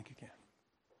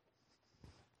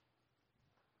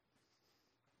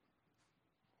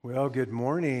Well, good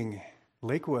morning,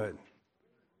 Lakewood.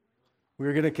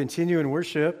 We're going to continue in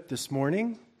worship this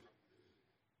morning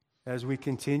as we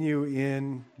continue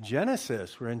in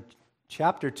Genesis. We're in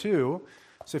chapter 2.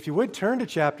 So if you would turn to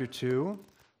chapter 2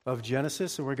 of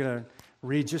Genesis, and we're going to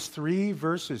read just 3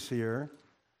 verses here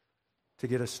to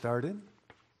get us started.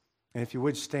 And if you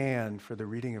would stand for the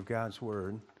reading of God's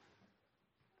Word.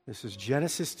 This is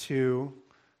Genesis 2,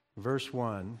 verse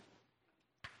 1.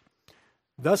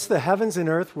 Thus the heavens and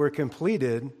earth were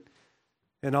completed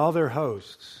and all their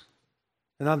hosts.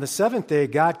 And on the seventh day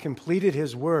God completed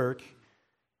his work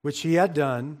which he had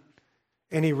done,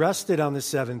 and he rested on the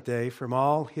seventh day from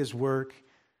all his work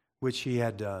which he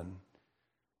had done.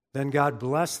 Then God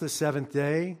blessed the seventh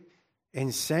day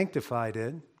and sanctified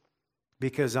it,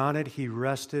 because on it he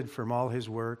rested from all his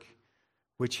work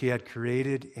which he had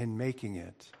created in making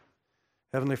it.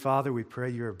 Heavenly Father, we pray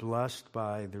you are blessed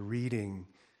by the reading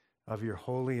of your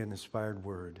holy and inspired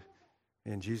word.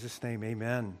 In Jesus' name,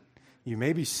 amen. You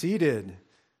may be seated.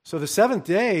 So the seventh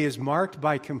day is marked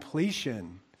by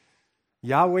completion.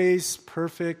 Yahweh's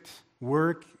perfect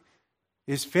work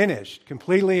is finished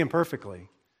completely and perfectly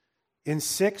in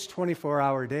 6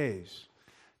 24-hour days.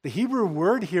 The Hebrew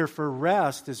word here for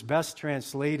rest is best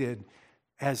translated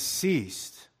as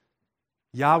ceased.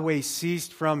 Yahweh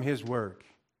ceased from his work.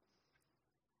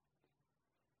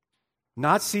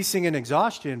 Not ceasing in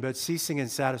exhaustion, but ceasing in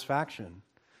satisfaction.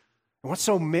 And what's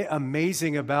so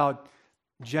amazing about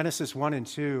Genesis 1 and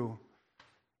 2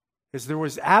 is there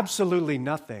was absolutely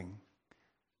nothing.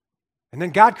 And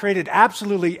then God created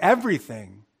absolutely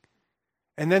everything.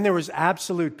 And then there was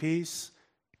absolute peace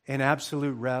and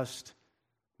absolute rest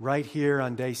right here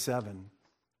on day 7.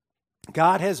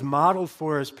 God has modeled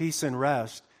for us peace and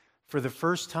rest for the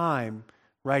first time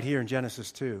right here in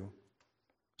Genesis 2.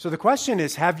 So the question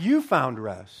is, have you found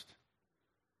rest?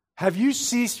 Have you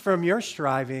ceased from your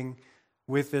striving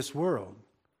with this world?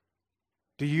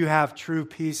 Do you have true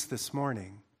peace this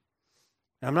morning?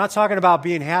 And I'm not talking about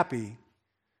being happy.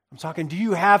 I'm talking, do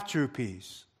you have true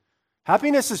peace?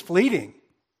 Happiness is fleeting.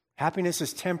 Happiness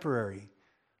is temporary.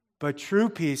 But true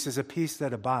peace is a peace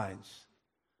that abides.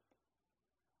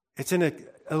 It's an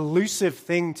elusive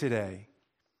thing today.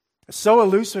 So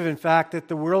elusive, in fact, that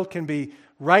the world can be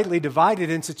rightly divided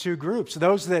into 2 groups.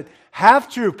 Those that have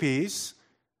true peace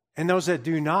and those that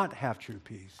do not have true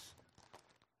peace.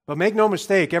 But make no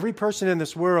mistake, every person in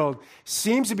this world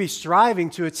seems to be striving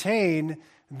to attain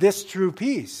this true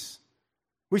peace.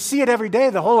 We see it every day.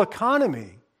 The whole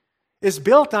economy is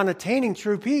built on attaining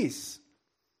true peace.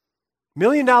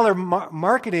 Million-dollar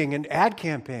marketing and ad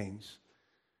campaigns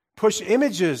push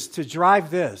images to drive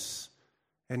this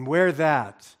and wear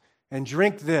that and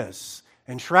drink this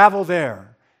and travel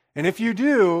there. And if you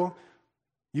do,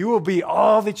 you will be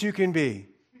all that you can be.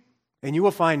 And you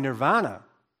will find nirvana.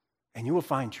 And you will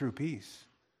find true peace.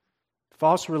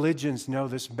 False religions know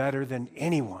this better than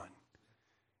anyone.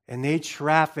 And they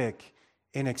traffic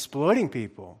in exploiting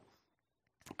people,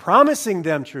 promising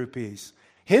them true peace.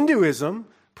 Hinduism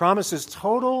promises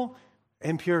total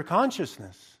and pure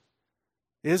consciousness.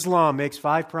 Islam makes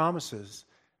 5 promises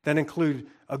that include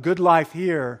a good life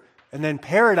here and then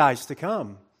paradise to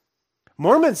come.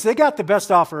 Mormons, they got the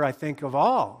best offer, I think, of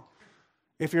all,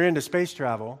 if you're into space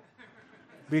travel.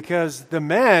 Because the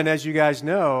men, as you guys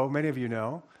know, many of you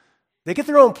know, they get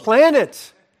their own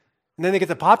planet. And then they get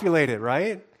to populate it,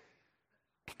 right?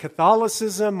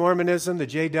 Catholicism, Mormonism, the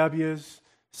JWs,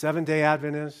 Seventh-day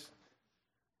Adventists,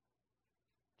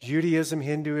 Judaism,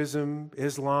 Hinduism,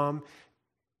 Islam,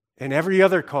 and every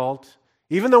other cult,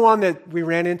 even the one that we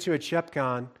ran into at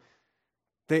ShepCon,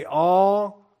 they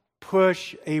all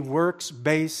push a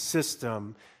works-based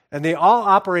system, and they all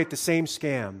operate the same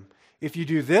scam. If you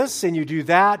do this, and you do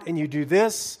that, and you do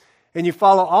this, and you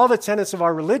follow all the tenets of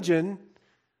our religion,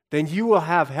 then you will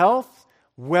have health,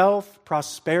 wealth,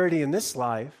 prosperity in this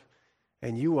life,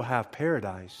 and you will have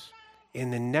paradise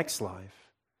in the next life.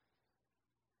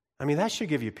 I mean, that should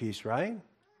give you peace, right?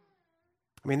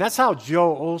 I mean, that's how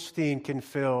Joe Osteen can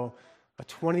fill a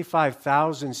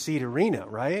 25,000-seat arena,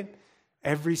 right?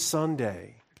 Every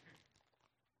Sunday.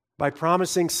 By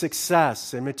promising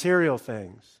success and material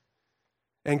things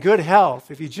and good health,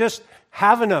 if you just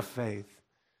have enough faith.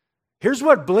 Here's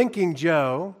what Blinking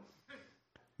Joe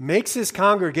makes his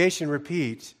congregation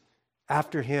repeat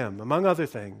after him, among other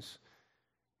things.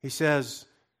 He says,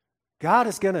 God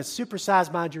is going to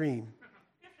supersize my dream.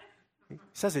 He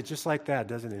says it just like that,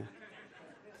 doesn't he?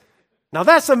 Now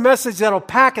that's a message that'll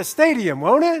pack a stadium,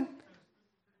 won't it?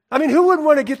 I mean, who would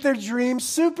want to get their dreams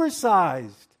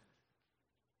supersized?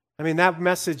 I mean, that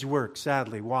message works,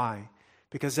 sadly. Why?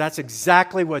 Because that's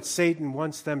exactly what Satan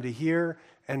wants them to hear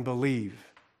and believe.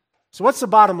 So what's the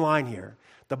bottom line here?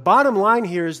 The bottom line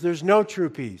here is there's no true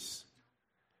peace.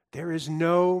 There is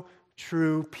no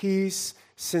true peace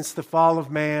since the fall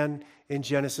of man in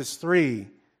Genesis 3,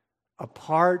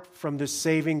 apart from the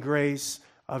saving grace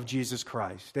of Jesus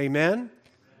Christ. Amen?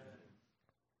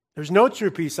 There's no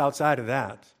true peace outside of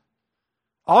that.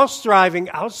 All striving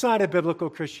outside of biblical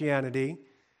Christianity,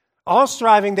 all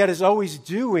striving that is always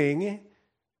doing,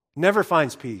 never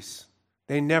finds peace.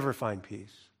 They never find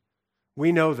peace.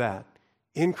 We know that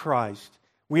in Christ.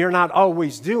 We are not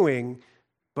always doing,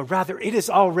 but rather it is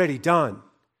already done.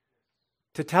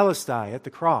 Tetelestai at the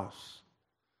cross.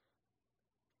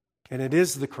 And it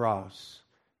is the cross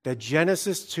that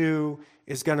Genesis 2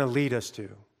 is going to lead us to.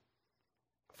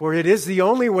 For it is the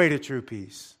only way to true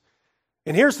peace.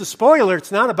 And here's the spoiler,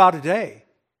 it's not about a day.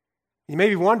 You may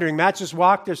be wondering, Matt just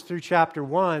walked us through chapter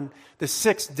 1, the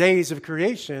 6 days of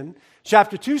creation.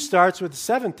 Chapter 2 starts with the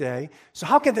 7th day. So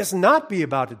how can this not be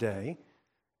about a day?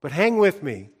 But hang with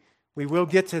me. We will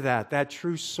get to that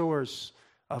true source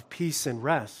of peace and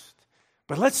rest.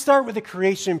 But let's start with the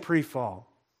creation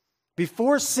pre-fall.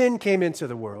 Before sin came into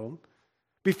the world,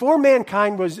 before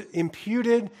mankind was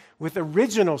imputed with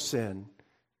original sin,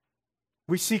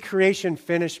 we see creation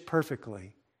finished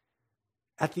perfectly.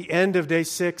 At the end of day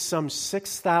 6, some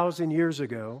 6,000 years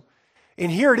ago.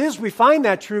 And here it is, we find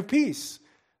that true peace.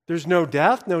 There's no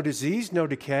death, no disease, no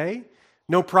decay,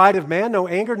 no pride of man, no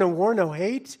anger, no war, no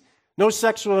hate, no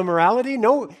sexual immorality,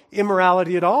 no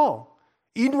immorality at all.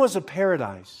 Eden was a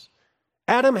paradise.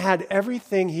 Adam had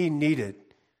everything he needed.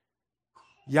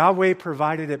 Yahweh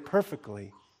provided it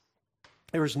perfectly.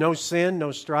 There was no sin,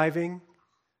 no striving.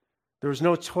 There was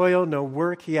no toil, no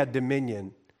work. He had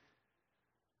dominion.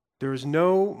 There is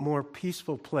no more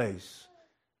peaceful place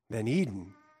than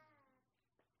Eden.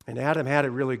 And Adam had it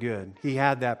really good. He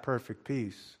had that perfect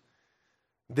peace.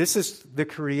 This is the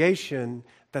creation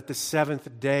that the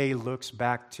 7th day looks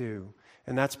back to.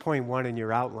 And that's point 1 in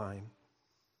your outline.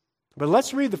 But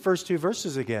let's read the first 2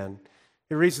 verses again.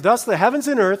 It reads, "Thus the heavens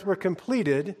and earth were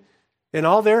completed in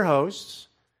all their hosts.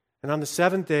 And on the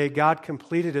 7th day God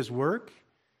completed his work,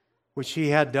 which he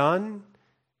had done.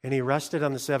 And he rested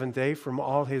on the 7th day from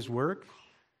all his work,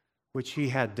 which he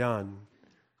had done."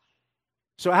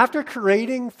 So after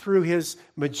creating through his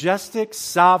majestic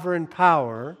sovereign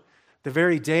power, the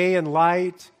very day and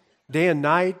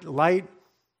night, light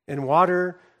and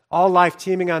water, all life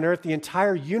teeming on earth, the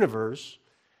entire universe,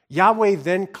 Yahweh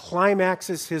then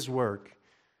climaxes his work.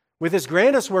 With his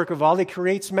grandest work of all, he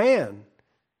creates man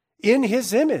in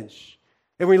his image.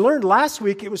 And we learned last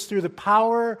week it was through the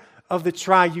power of the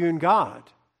triune God.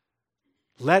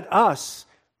 Let us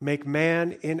make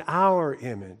man in our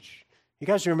image. You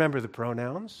guys remember the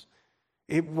pronouns?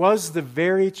 It was the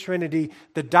very Trinity,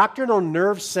 the doctrinal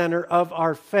nerve center of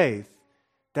our faith,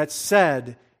 that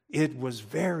said it was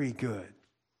very good.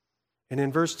 And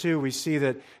in verse 2, we see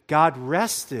that God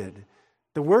rested.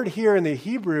 The word here in the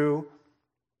Hebrew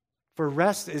for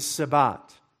rest is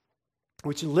Sabbat,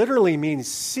 which literally means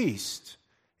ceased.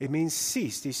 It means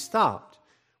ceased. He stopped.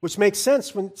 Which makes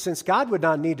sense since God would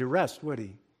not need to rest, would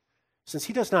he? Since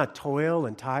he does not toil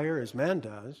and tire as man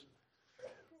does.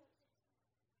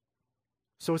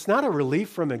 So it's not a relief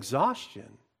from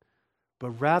exhaustion, but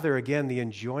rather, again, the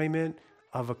enjoyment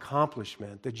of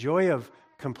accomplishment, the joy of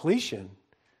completion.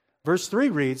 Verse 3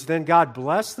 reads, "Then God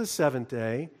blessed the 7th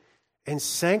day and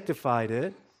sanctified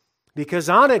it, because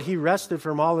on it he rested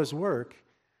from all his work,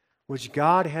 which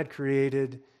God had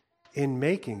created in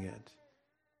making it."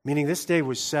 Meaning this day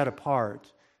was set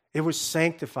apart. It was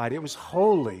sanctified. It was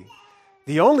holy.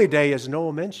 The only day, as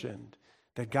Noel mentioned,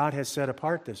 that God has set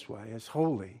apart this way, as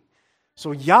holy.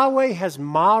 So Yahweh has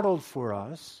modeled for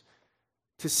us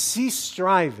to cease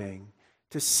striving,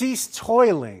 to cease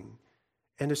toiling,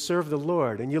 and to serve the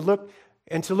Lord.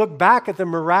 And to look back at the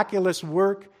miraculous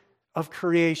work of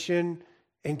creation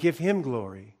and give him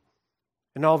glory.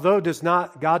 And although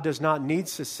God does not need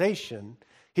cessation,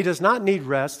 he does not need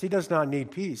rest, he does not need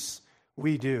peace,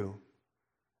 we do.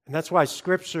 And that's why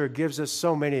Scripture gives us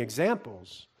so many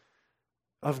examples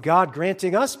of God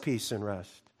granting us peace and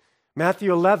rest.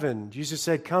 Matthew 11, Jesus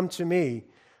said, "Come to me,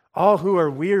 all who are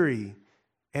weary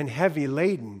and heavy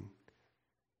laden,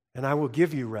 and I will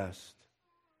give you rest."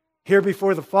 Here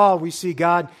before the fall, we see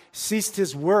God ceased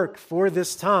his work for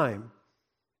this time,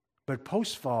 but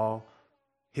post-fall,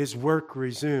 his work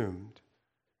resumed.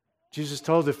 Jesus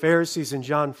told the Pharisees in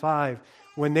John 5,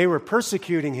 when they were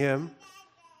persecuting him,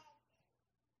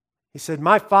 he said,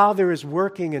 "My Father is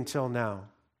working until now,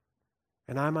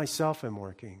 and I myself am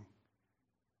working."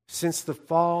 Since the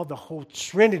fall, the whole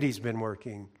Trinity's been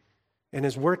working and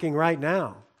is working right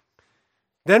now.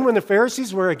 Then when the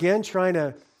Pharisees were again trying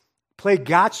to play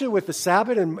gotcha with the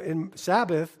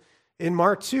Sabbath in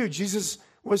Mark 2, Jesus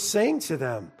was saying to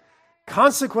them,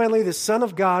 consequently, the Son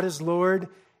of God is Lord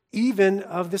even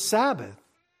of the Sabbath.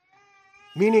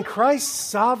 Meaning Christ's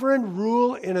sovereign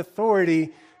rule and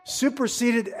authority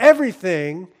superseded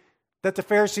everything that the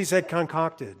Pharisees had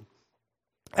concocted.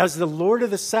 As the Lord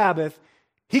of the Sabbath,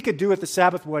 he could do at the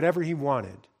Sabbath whatever he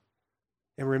wanted.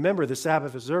 And remember, the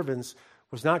Sabbath observance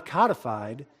was not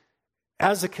codified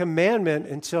as a commandment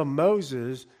until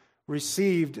Moses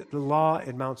received the law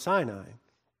at Mount Sinai.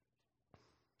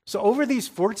 So over these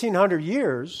 1,400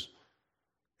 years,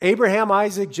 Abraham,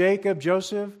 Isaac, Jacob,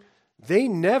 Joseph, they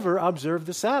never observed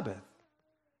the Sabbath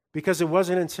because it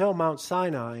wasn't until Mount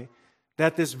Sinai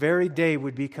that this very day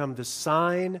would become the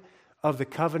sign of the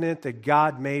covenant that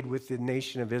God made with the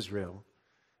nation of Israel.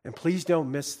 And please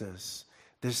don't miss this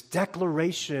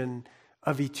declaration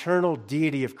of eternal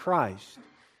deity of Christ.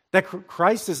 That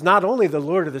Christ is not only the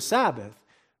Lord of the Sabbath,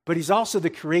 but he's also the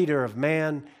creator of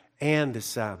man and the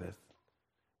Sabbath.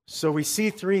 So we see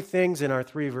three things in our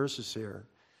three verses here.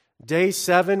 Day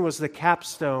 7 was the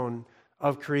capstone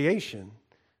of creation,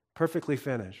 perfectly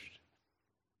finished.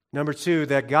 Number 2,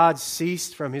 that God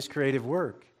ceased from his creative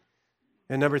work.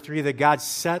 And number 3, that God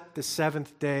set the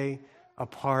seventh day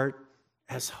apart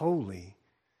as holy.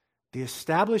 The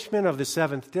establishment of the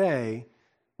seventh day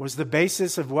was the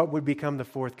basis of what would become the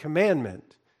fourth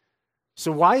commandment.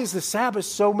 So why is the Sabbath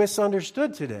so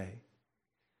misunderstood today?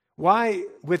 Why,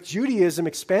 with Judaism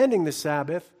expanding the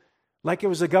Sabbath like it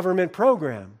was a government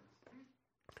program?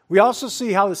 We also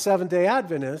see how the Seventh-day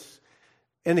Adventists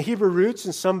and the Hebrew roots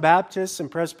and some Baptists and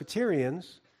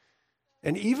Presbyterians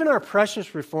and even our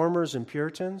precious Reformers and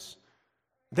Puritans,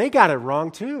 they got it wrong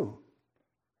too.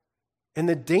 And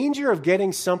the danger of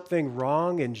getting something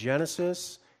wrong in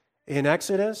Genesis, in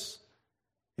Exodus,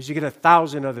 is you get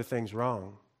 1,000 other things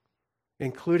wrong,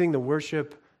 including the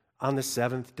worship on the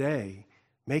seventh day,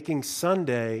 making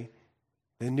Sunday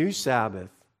the new Sabbath.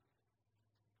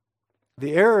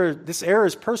 This error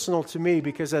is personal to me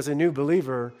because as a new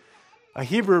believer, a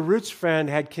Hebrew roots friend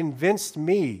had convinced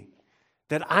me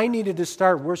that I needed to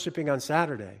start worshiping on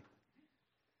Saturday,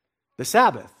 the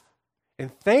Sabbath.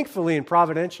 And thankfully and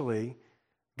providentially,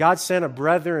 God sent a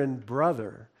brethren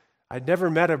brother. I'd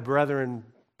never met a brethren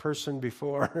person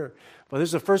before, but this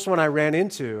is the first one I ran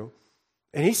into.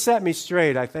 And he set me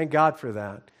straight. I thank God for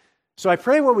that. So I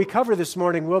pray what we cover this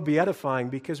morning will be edifying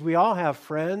because we all have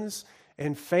friends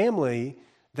and family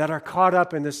that are caught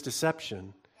up in this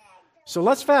deception. So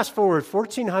let's fast forward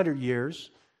 1,400 years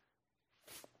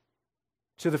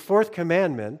to the fourth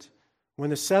commandment when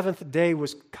the seventh day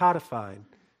was codified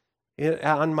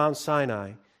on Mount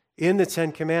Sinai in the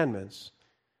Ten Commandments.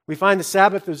 We find the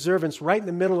Sabbath observance right in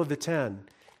the middle of the 10.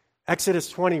 Exodus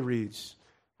 20 reads,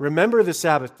 "Remember the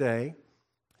Sabbath day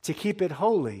to keep it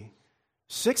holy.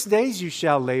 6 days you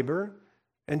shall labor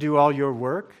and do all your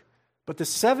work, but the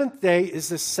seventh day is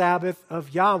the Sabbath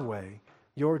of Yahweh,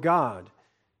 your God.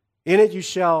 In it you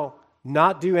shall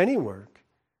not do any work.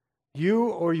 You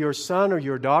or your son or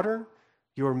your daughter,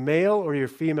 your male or your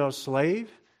female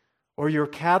slave, or your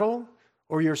cattle,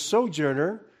 or your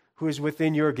sojourner who is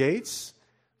within your gates.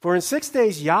 For in 6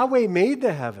 days Yahweh made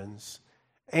the heavens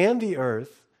and the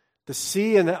earth, the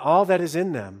sea and all that is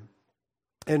in them,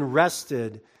 and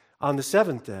rested on the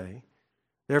seventh day.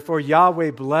 Therefore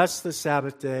Yahweh blessed the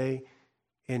Sabbath day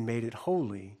and made it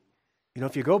holy." You know,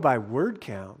 if you go by word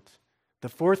count, the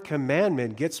fourth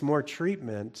commandment gets more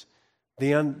treatment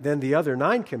than the other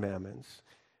 9 commandments.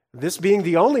 This being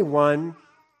the only one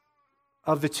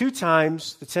of the 2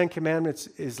 times the 10 commandments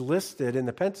is listed in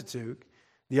the Pentateuch,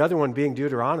 the other one being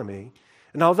Deuteronomy.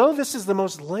 And although this is the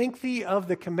most lengthy of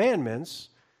the commandments,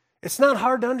 it's not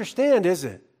hard to understand, is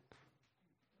it?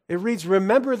 It reads,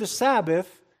 "Remember the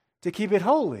Sabbath to keep it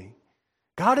holy."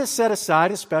 God has set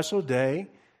aside a special day,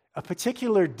 a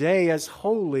particular day as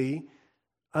holy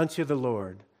unto the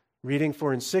Lord. Reading,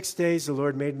 "For in 6 days the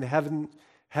Lord made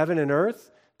heaven and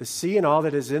earth, the sea and all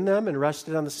that is in them, and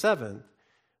rested on the seventh.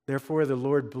 Therefore the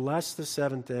Lord blessed the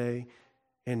seventh day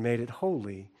and made it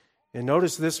holy." And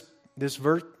notice this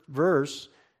verse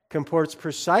comports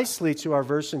precisely to our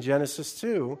verse in Genesis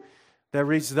 2 that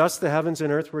reads, "Thus the heavens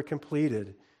and earth were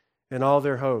completed, and all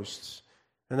their hosts.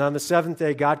 And on the seventh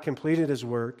day God completed his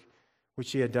work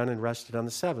which he had done and rested on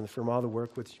the seventh from all the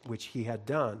work which he had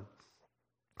done."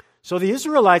 So the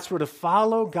Israelites were to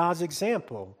follow God's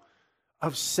example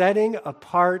of setting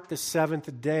apart the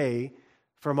seventh day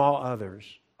from all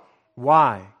others.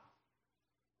 Why?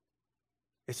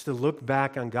 It's to look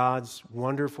back on God's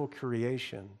wonderful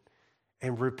creation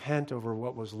and repent over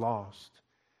what was lost.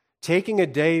 Taking a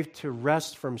day to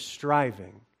rest from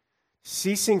striving,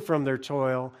 ceasing from their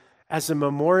toil as a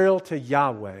memorial to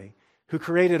Yahweh, who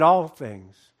created all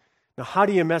things. Now, how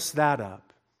do you mess that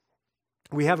up?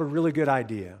 We have a really good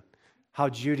idea how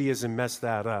Judaism messed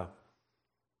that up.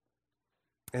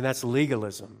 And that's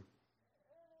legalism.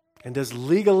 And does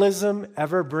legalism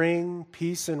ever bring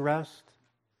peace and rest?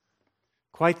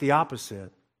 Quite the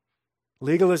opposite.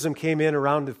 Legalism came in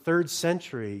around the 3rd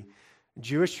century.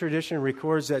 Jewish tradition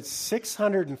records that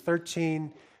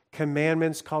 613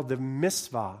 commandments called the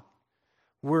mitzvah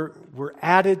were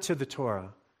added to the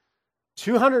Torah.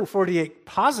 248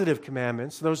 positive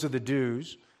commandments, those are the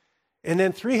do's, and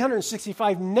then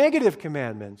 365 negative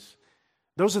commandments,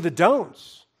 those are the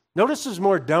don'ts. Notice there's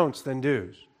more don'ts than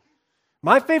do's.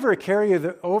 My favorite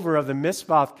carryover of the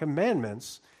mitzvah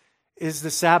commandments is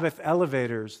the Sabbath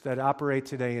elevators that operate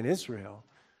today in Israel,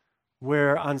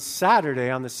 where on Saturday,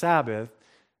 on the Sabbath,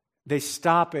 they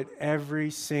stop at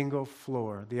every single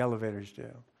floor, the elevators do.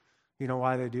 You know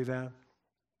why they do that?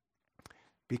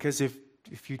 Because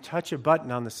if you touch a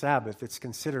button on the Sabbath, it's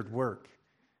considered work.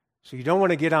 So you don't want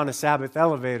to get on a Sabbath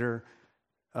elevator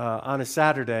on a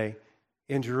Saturday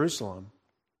in Jerusalem.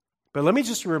 But let me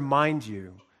just remind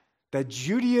you that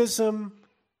Judaism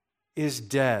is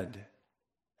dead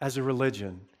as a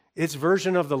religion. Its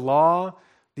version of the law,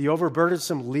 the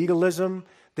overburdensome legalism,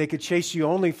 they could chase you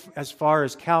only as far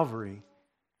as Calvary.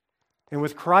 And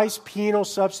with Christ's penal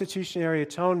substitutionary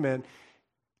atonement,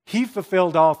 He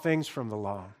fulfilled all things from the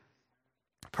law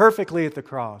perfectly at the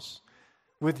cross.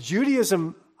 With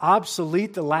Judaism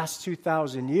obsolete the last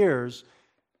 2,000 years,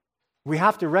 we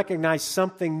have to recognize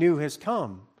something new has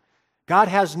come. God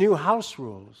has new house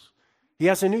rules. He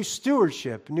has a new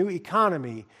stewardship, new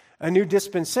economy, a new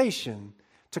dispensation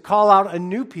to call out a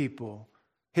new people,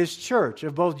 His church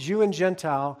of both Jew and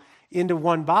Gentile, into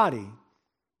one body.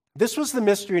 This was the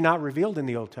mystery not revealed in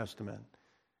the Old Testament,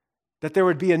 that there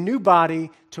would be a new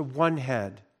body to one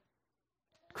head,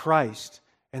 Christ,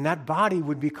 and that body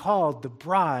would be called the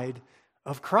bride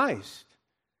of Christ.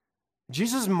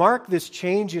 Jesus marked this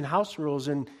change in house rules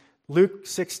in Luke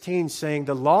 16, saying,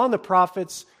 "The law and the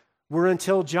prophets were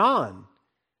until John.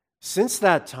 Since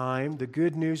that time, the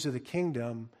good news of the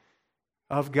kingdom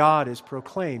of God is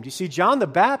proclaimed." You see, John the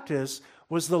Baptist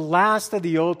was the last of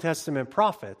the Old Testament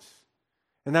prophets.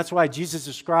 And that's why Jesus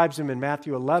describes him in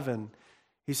Matthew 11.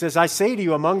 He says, "I say to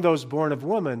you, among those born of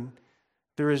woman,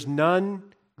 there is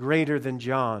none greater than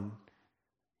John.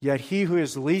 Yet he who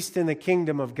is least in the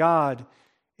kingdom of God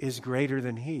is greater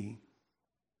than he."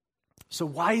 So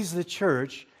why does the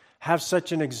church have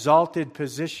such an exalted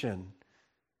position?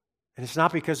 And it's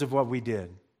not because of what we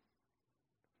did.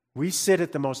 We sit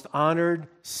at the most honored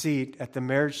seat at the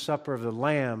marriage supper of the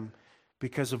Lamb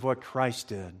because of what Christ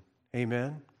did.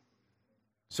 Amen?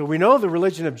 So we know the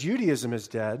religion of Judaism is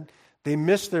dead. They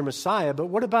missed their Messiah. But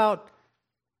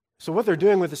so what they're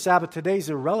doing with the Sabbath today is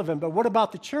irrelevant. But what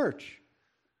about the church?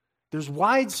 There's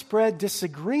widespread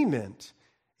disagreement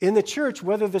in the church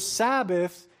whether the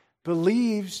Sabbath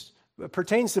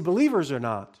pertains to believers or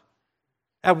not.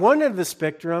 At one end of the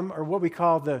spectrum are what we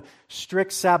call the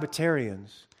strict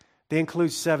Sabbatarians. They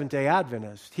include Seventh-day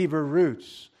Adventists, Hebrew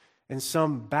roots, and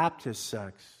some Baptist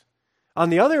sects. On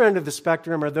the other end of the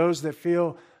spectrum are those that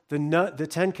feel the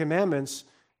Ten Commandments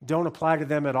don't apply to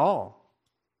them at all.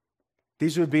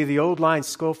 These would be the old line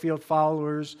Schofield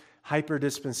followers,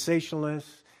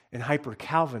 hyper-dispensationalists, and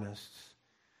hyper-Calvinists.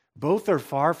 Both are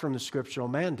far from the scriptural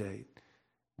mandate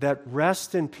that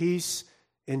rest and peace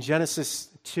in Genesis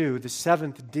 2, the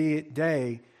seventh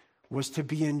day, was to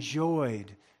be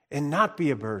enjoyed and not be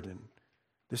a burden.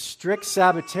 The strict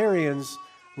Sabbatarians,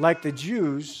 like the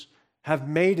Jews, have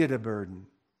made it a burden.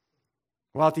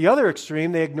 While at the other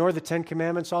extreme, they ignore the Ten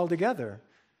Commandments altogether,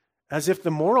 as if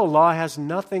the moral law has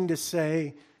nothing to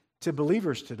say to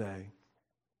believers today.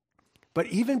 But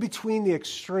even between the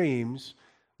extremes,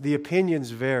 the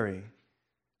opinions vary.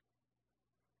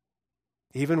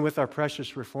 Even with our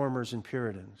precious reformers and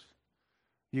Puritans.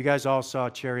 You guys all saw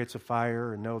Chariots of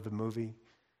Fire and know the movie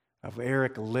of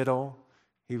Eric Liddell.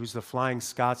 He was the Flying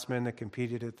Scotsman that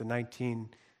competed at the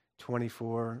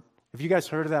 1924. Have you guys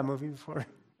heard of that movie before?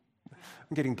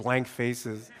 I'm getting blank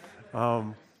faces.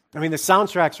 The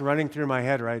soundtrack's running through my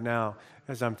head right now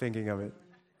as I'm thinking of it,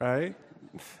 right?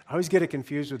 I always get it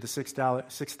confused with the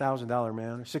 $6,000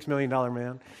 man, or $6 million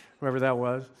man, whoever that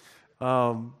was.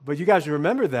 But you guys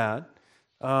remember that.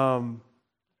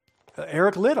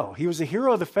 Eric Liddell, he was a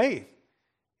hero of the faith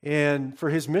and for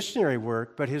his missionary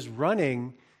work, but his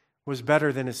running was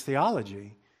better than his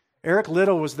theology. Eric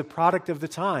Liddell was the product of the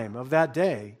time, of that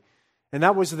day. And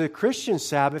that was the Christian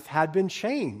Sabbath had been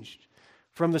changed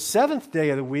from the seventh day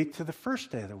of the week to the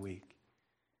first day of the week.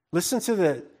 Listen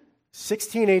to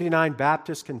 1689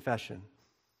 Baptist Confession.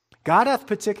 God hath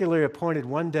particularly appointed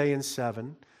one day in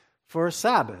 7 for a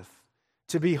Sabbath,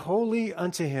 to be holy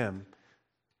unto him,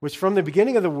 which from the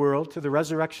beginning of the world to the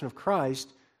resurrection of Christ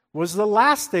was the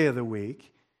last day of the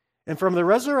week, and from the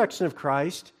resurrection of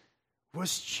Christ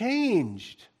was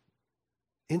changed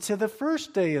into the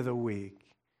first day of the week,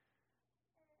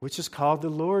 which is called the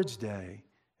Lord's Day.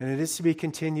 And it is to be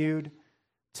continued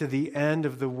to the end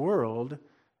of the world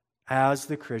as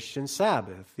the Christian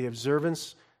Sabbath, the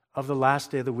observance of the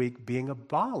last day of the week being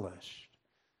abolished.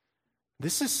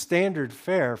 This is standard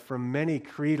fare from many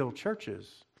creedal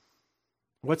churches.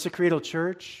 What's a creedal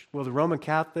church? Well, the Roman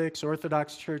Catholics,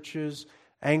 Orthodox churches,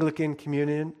 Anglican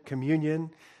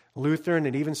communion, Lutheran,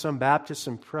 and even some Baptist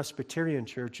and Presbyterian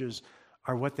churches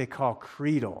are what they call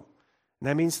creedal. And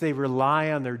that means they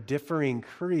rely on their differing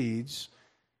creeds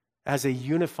as a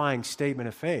unifying statement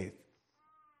of faith.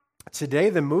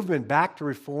 Today, the movement back to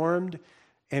Reformed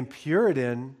and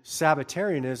Puritan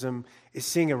Sabbatarianism is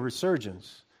seeing a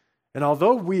resurgence. And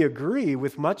although we agree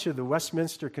with much of the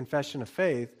Westminster Confession of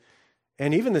Faith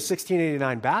and even the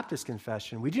 1689 Baptist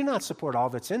Confession, we do not support all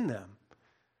that's in them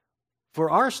for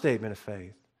our statement of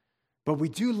faith. But we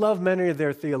do love many of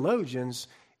their theologians,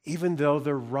 even though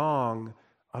they're wrong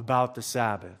about the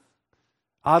Sabbath.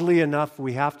 Oddly enough,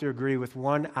 we have to agree with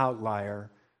one outlier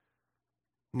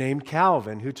named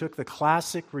Calvin, who took the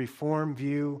classic Reformed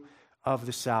view of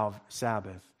the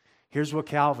Sabbath. Here's what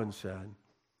Calvin said.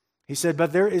 He said,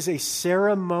 "But there is a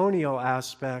ceremonial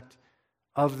aspect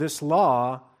of this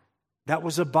law that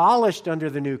was abolished under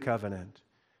the new covenant."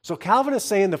 So Calvin is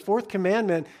saying the fourth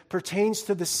commandment pertains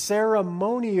to the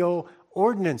ceremonial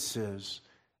ordinances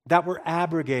that were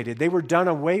abrogated. They were done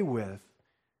away with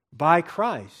by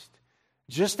Christ.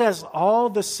 Just as all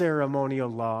the ceremonial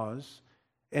laws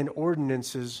and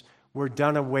ordinances were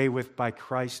done away with by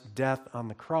Christ's death on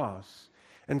the cross.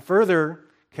 And further,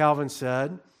 Calvin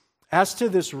said, as to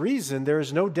this reason, there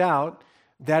is no doubt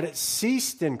that it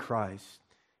ceased in Christ,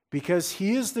 because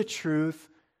he is the truth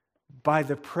by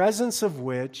the presence of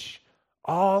which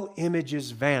all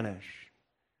images vanish.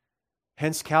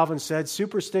 Hence, Calvin said,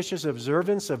 superstitious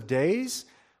observance of days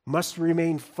must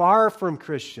remain far from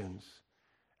Christians,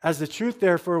 as the truth,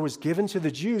 therefore, was given to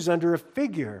the Jews under a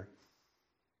figure.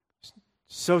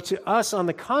 So to us, on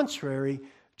the contrary,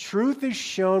 truth is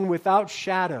shown without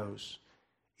shadows,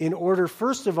 in order,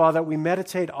 first of all, that we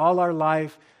meditate all our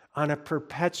life on a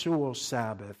perpetual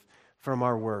Sabbath from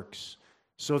our works,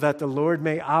 so that the Lord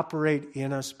may operate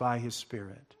in us by his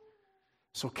Spirit.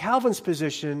 So Calvin's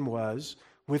position was,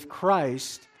 with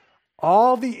Christ,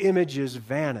 all the images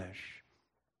vanish,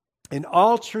 and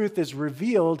all truth is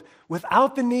revealed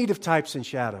without the need of types and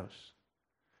shadows.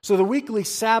 So the weekly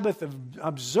Sabbath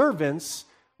observance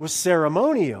was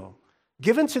ceremonial,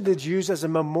 given to the Jews as a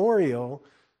memorial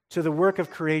to the work of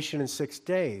creation in 6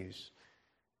 days.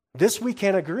 This we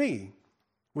can agree,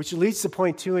 which leads to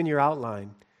point 2 in your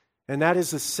outline, and that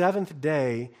is the seventh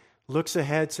day looks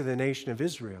ahead to the nation of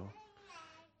Israel.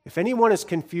 If anyone is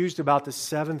confused about the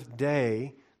seventh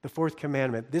day, the fourth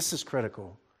commandment, this is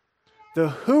critical. The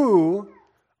who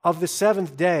of the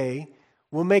seventh day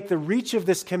will make the reach of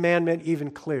this commandment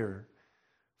even clearer.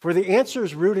 For the answer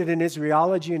is rooted in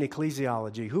Israelology and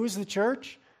ecclesiology. Who is the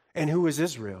church and who is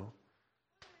Israel?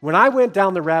 When I went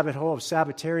down the rabbit hole of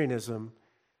Sabbatarianism,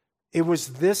 it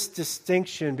was this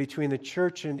distinction between the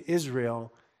church and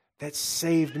Israel that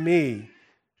saved me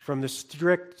from the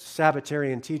strict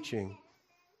Sabbatarian teaching.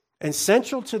 And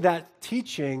central to that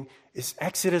teaching is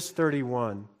Exodus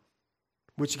 31,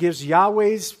 which gives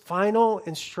Yahweh's final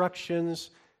instructions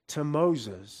to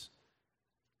Moses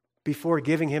before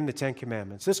giving him the Ten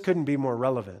Commandments. This couldn't be more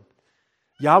relevant.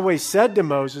 Yahweh said to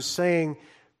Moses, saying,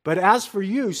 "But as for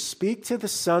you, speak to the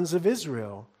sons of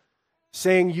Israel,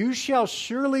 saying, you shall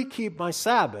surely keep my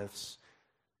Sabbaths,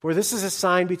 for this is a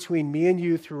sign between me and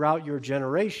you throughout your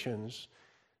generations,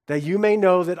 that you may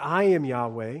know that I am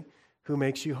Yahweh, who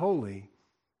makes you holy.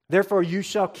 Therefore you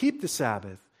shall keep the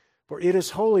Sabbath, for it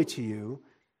is holy to you.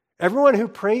 Everyone who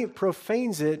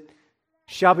profanes it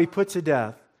shall be put to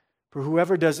death, for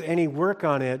whoever does any work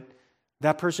on it,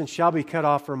 that person shall be cut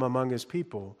off from among his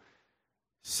people.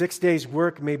 6 days'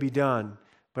 work may be done,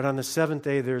 but on the seventh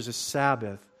day there is a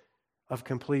Sabbath of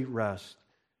complete rest,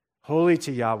 holy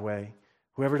to Yahweh.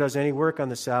 Whoever does any work on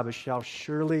the Sabbath shall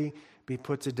surely be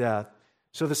put to death.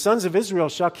 So the sons of Israel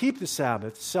shall keep the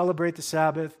Sabbath, celebrate the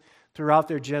Sabbath throughout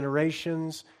their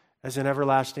generations as an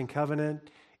everlasting covenant.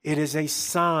 It is a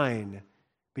sign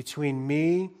between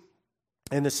me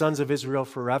and the sons of Israel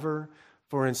forever.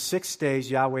 For in 6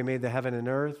 days Yahweh made the heaven and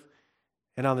earth,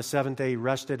 and on the seventh day he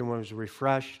rested and was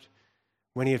refreshed.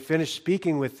 When he had finished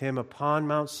speaking with him upon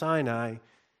Mount Sinai,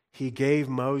 he gave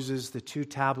Moses the 2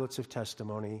 tablets of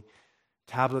testimony,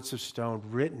 tablets of stone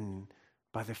written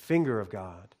by the finger of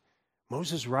God.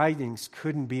 Moses' writings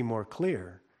couldn't be more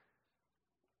clear.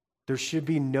 There should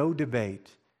be no debate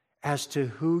as to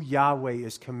who Yahweh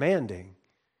is commanding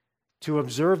to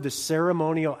observe the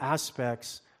ceremonial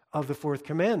aspects of the 4th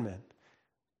commandment.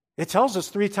 It tells us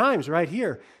 3 times right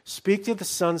here, speak to the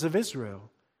sons of Israel.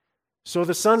 So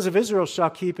the sons of Israel shall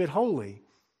keep it holy.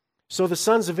 So the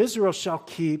sons of Israel shall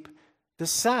keep the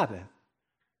Sabbath.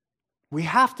 We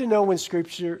have to know when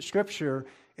Scripture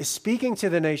is speaking to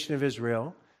the nation of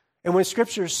Israel and when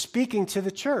Scripture is speaking to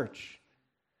the church.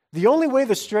 The only way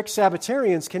the strict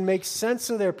Sabbatarians can make sense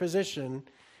of their position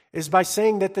is by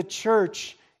saying that the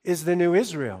church is the new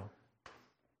Israel.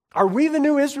 Are we the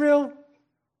new Israel?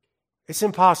 It's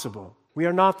impossible. We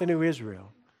are not the new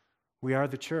Israel. We are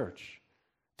the church.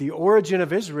 The origin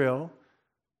of Israel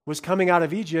was coming out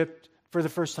of Egypt for the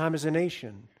first time as a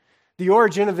nation. The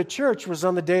origin of the church was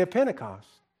on the day of Pentecost.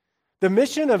 The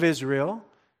mission of Israel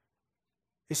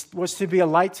was to be a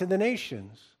light to the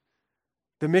nations.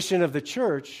 The mission of the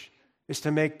church is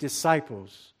to make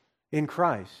disciples in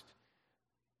Christ.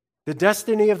 The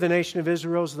destiny of the nation of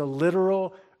Israel is the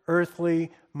literal,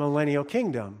 earthly, millennial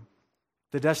kingdom.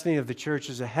 The destiny of the church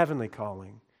is a heavenly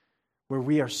calling, where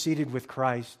we are seated with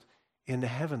Christ in the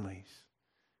heavenlies.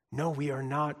 No, we are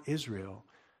not Israel.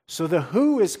 So the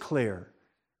who is clear,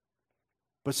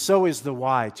 but so is the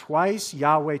why. Twice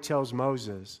Yahweh tells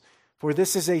Moses, for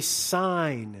this is a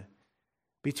sign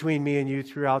between me and you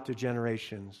throughout the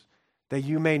generations, that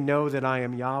you may know that I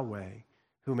am Yahweh,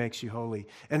 who makes you holy.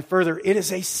 And further, it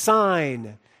is a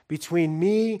sign between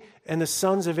me and the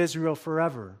sons of Israel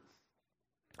forever.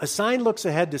 A sign looks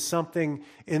ahead to something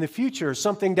in the future,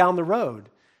 something down the road.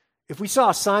 If we saw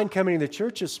a sign coming in the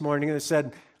church this morning that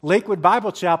said, Lakewood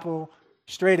Bible Chapel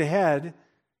straight ahead,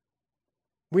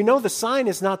 we know the sign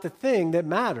is not the thing that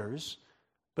matters,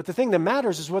 but the thing that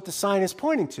matters is what the sign is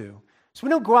pointing to. So we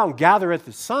don't go out and gather at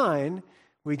the sign,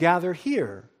 we gather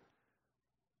here.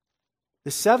 The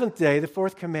 7th day, the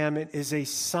 4th commandment, is a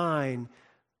sign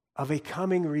of a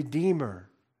coming Redeemer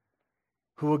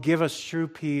who will give us true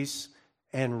peace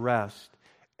and rest.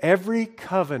 Every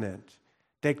covenant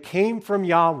that came from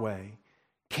Yahweh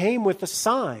came with a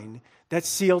sign that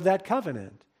sealed that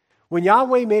covenant. When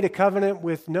Yahweh made a covenant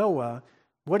with Noah,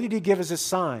 what did he give as a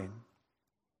sign?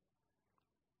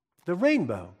 The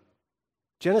rainbow.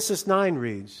 Genesis 9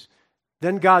 reads,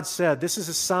 Then God said, This is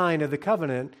a sign of the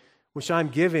covenant which I'm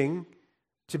giving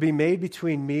to be made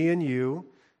between me and you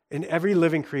and every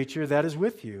living creature that is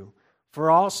with you for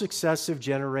all successive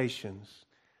generations.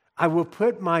 I will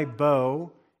put my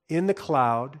bow in the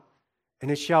cloud, and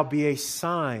it shall be a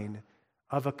sign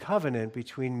of a covenant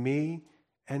between me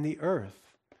and the earth.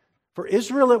 For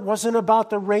Israel, it wasn't about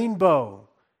the rainbow,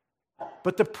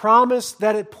 but the promise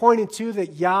that it pointed to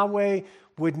that Yahweh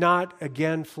would not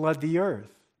again flood the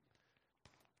earth.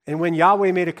 And when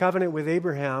Yahweh made a covenant with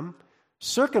Abraham,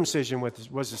 circumcision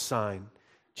was a sign.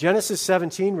 Genesis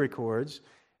 17 records,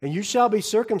 And you shall be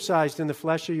circumcised in the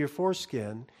flesh of your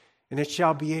foreskin, and it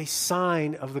shall be a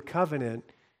sign of the covenant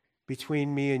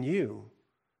between me and you.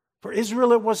 For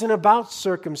Israel, it wasn't about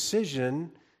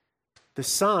circumcision, the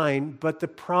sign, but the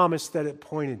promise that it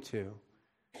pointed to,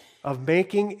 of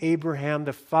making Abraham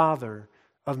the father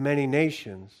of many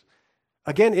nations.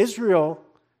 Again, Israel,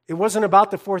 it wasn't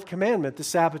about the 4th commandment, the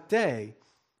Sabbath day,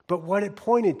 but what it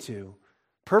pointed to.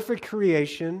 Perfect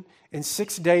creation in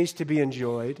 6 days to be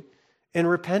enjoyed, and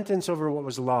repentance over what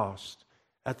was lost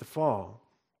at the fall.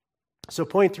 So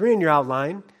point 3 in your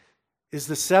outline is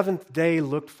the 7th day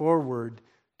looked forward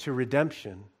to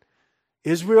redemption.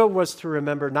 Israel was to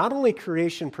remember not only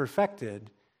creation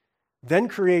perfected, then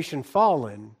creation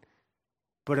fallen,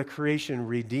 but a creation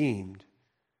redeemed,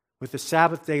 with the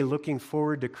Sabbath day looking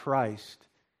forward to Christ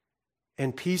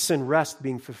and peace and rest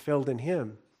being fulfilled in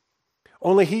Him.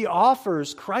 Only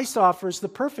Christ offers the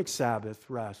perfect Sabbath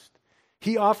rest.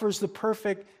 He offers the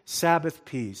perfect Sabbath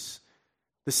peace.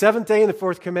 The 7th day and the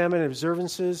 4th commandment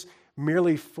observances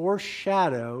merely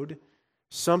foreshadowed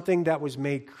something that was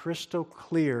made crystal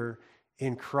clear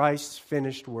in Christ's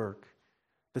finished work.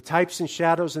 The types and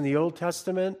shadows in the Old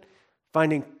Testament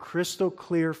finding crystal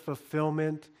clear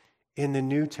fulfillment in the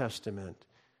New Testament,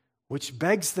 which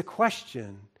begs the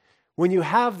question, when you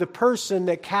have the person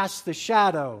that casts the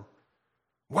shadow,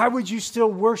 why would you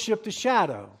still worship the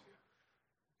shadow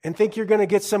and think you're going to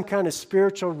get some kind of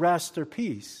spiritual rest or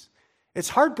peace? It's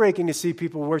heartbreaking to see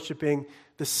people worshiping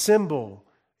the symbol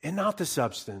and not the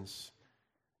substance.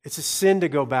 It's a sin to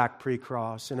go back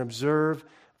pre-cross and observe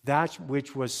that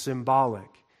which was symbolic,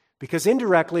 because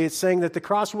indirectly it's saying that the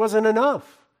cross wasn't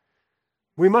enough.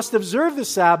 We must observe the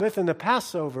Sabbath and the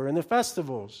Passover and the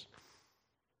festivals,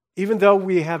 even though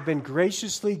we have been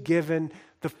graciously given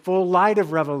the full light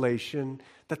of revelation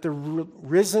that the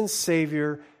risen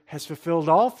Savior has fulfilled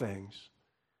all things.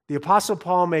 The Apostle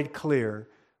Paul made clear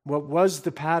what was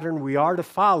the pattern we are to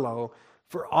follow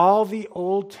for all the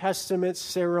Old Testament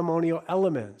ceremonial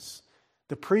elements,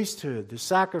 the priesthood, the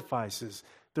sacrifices,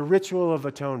 the ritual of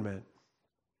atonement.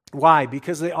 Why?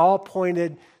 Because they all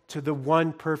pointed to the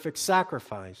one perfect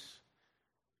sacrifice.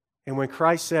 And when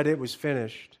Christ said it was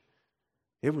finished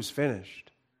in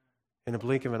a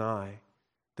blink of an eye.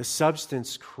 The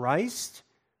substance Christ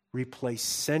replaced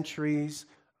centuries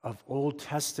of Old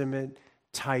Testament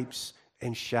types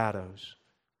and shadows.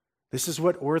 This is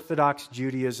what Orthodox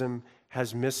Judaism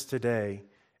has missed today.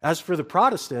 As for the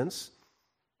Protestants,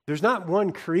 there's not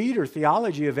one creed or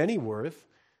theology of any worth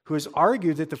who has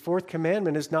argued that the fourth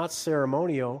commandment is not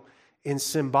ceremonial and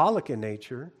symbolic in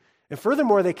nature. And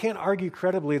furthermore, they can't argue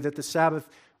credibly that the Sabbath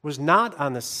was not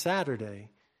on the Saturday,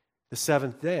 the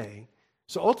seventh day.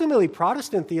 So ultimately,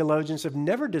 Protestant theologians have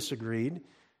never disagreed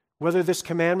whether this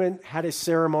commandment had a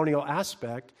ceremonial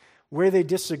aspect. Where they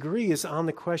disagree is on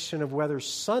the question of whether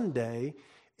Sunday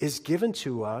is given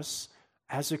to us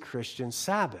as a Christian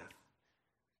Sabbath.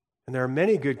 And there are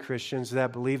many good Christians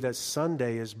that believe that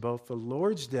Sunday is both the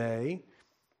Lord's Day,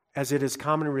 as it is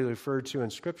commonly referred to in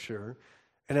Scripture,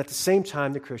 and at the same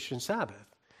time the Christian Sabbath.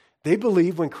 They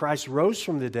believe when Christ rose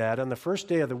from the dead on the first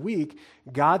day of the week,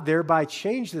 God thereby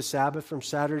changed the Sabbath from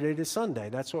Saturday to Sunday.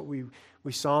 That's what we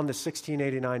saw in the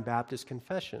 1689 Baptist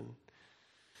Confession.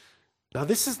 Now,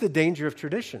 this is the danger of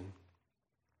tradition.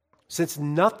 Since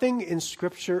nothing in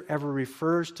Scripture ever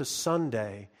refers to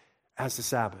Sunday as the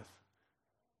Sabbath.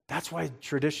 That's why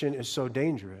tradition is so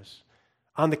dangerous.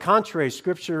 On the contrary,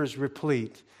 Scripture is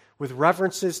replete with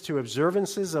references to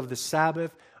observances of the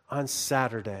Sabbath on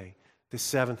Saturday, the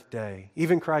seventh day.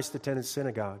 Even Christ attended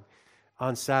synagogue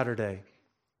on Saturday,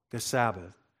 the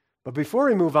Sabbath. But before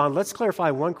we move on, let's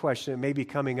clarify one question that may be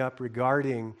coming up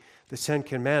regarding the Ten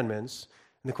Commandments.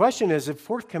 And the question is, if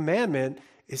fourth commandment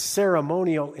is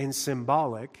ceremonial and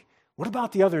symbolic, what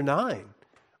about the other 9?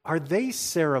 Are they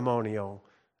ceremonial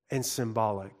and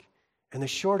symbolic? And the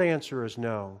short answer is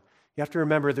no. You have to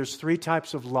remember there's 3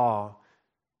 types of law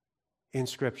in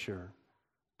Scripture.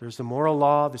 There's the moral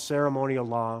law, the ceremonial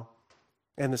law,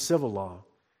 and the civil law.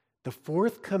 The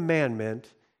fourth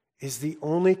commandment is the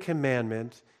only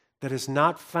commandment that is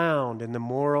not found in the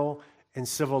moral and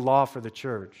civil law for the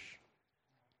church.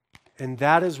 And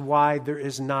that is why there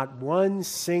is not one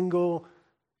single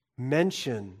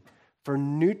mention for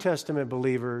New Testament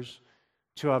believers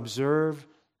to observe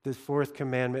the fourth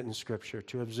commandment in Scripture,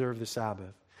 to observe the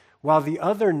Sabbath. While the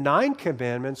other 9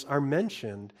 commandments are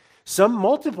mentioned, some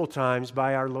multiple times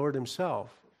by our Lord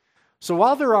Himself. So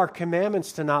while there are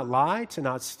commandments to not lie, to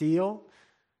not steal,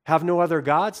 have no other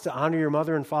gods, to honor your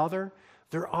mother and father,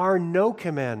 there are no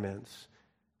commandments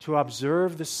to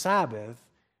observe the Sabbath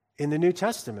in the New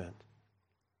Testament.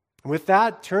 With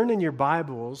that, turn in your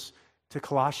Bibles to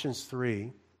Colossians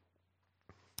 3.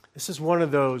 This is one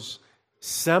of those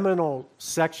seminal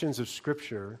sections of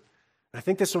Scripture. I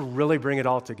think this will really bring it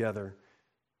all together.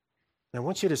 And I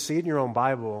want you to see it in your own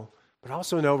Bible, but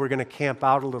also know we're going to camp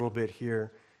out a little bit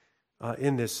here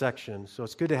in this section. So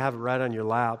it's good to have it right on your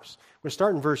laps. We're going to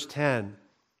start in verse 10.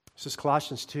 This is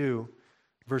Colossians 2,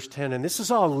 verse 10. And this is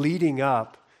all leading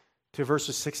up to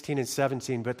verses 16 and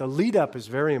 17, but the lead up is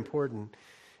very important.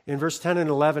 In verse 10 and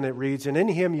 11 it reads, "And in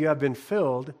Him you have been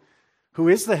filled, who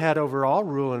is the head over all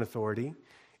rule and authority,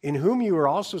 in whom you were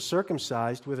also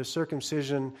circumcised with a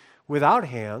circumcision without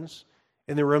hands,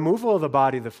 in the removal of the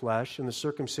body of the flesh, and the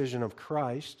circumcision of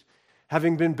Christ,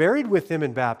 having been buried with Him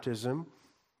in baptism,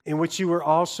 in which you were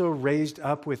also raised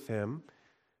up with Him,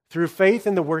 through faith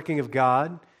in the working of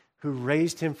God, who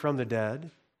raised Him from the dead."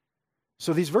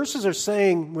 So these verses are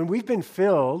saying when we've been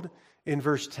filled, in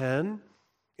verse 10,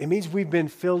 it means we've been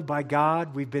filled by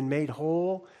God, we've been made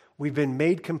whole, we've been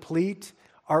made complete,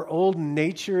 our old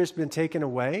nature has been taken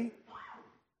away,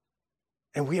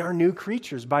 and we are new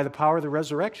creatures by the power of the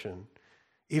resurrection,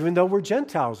 even though we're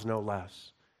Gentiles no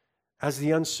less. As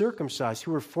the uncircumcised,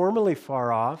 who were formerly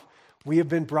far off, we have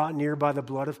been brought near by the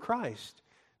blood of Christ.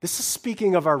 This is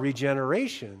speaking of our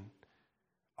regeneration,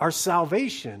 our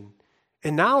salvation,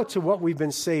 and now to what we've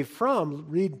been saved from.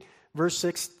 Read verse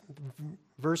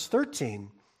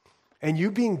 13. "And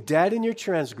you being dead in your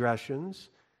transgressions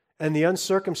and the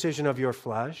uncircumcision of your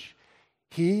flesh,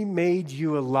 He made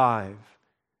you alive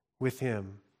with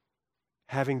Him,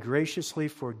 having graciously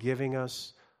forgiving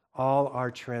us all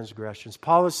our transgressions.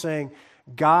 Paul is saying,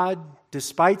 God,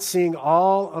 despite seeing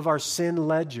all of our sin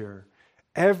ledger,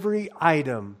 every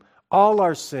item, all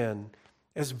our sin,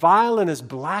 as vile and as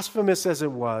blasphemous as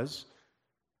it was,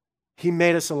 He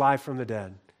made us alive from the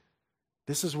dead.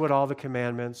 This is what all the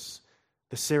commandments,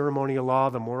 the ceremonial law,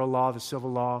 the moral law, the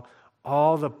civil law,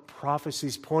 all the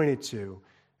prophecies pointed to,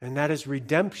 and that is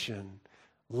redemption,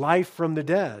 life from the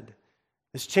dead.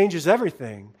 This changes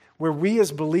everything, where we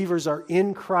as believers are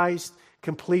in Christ,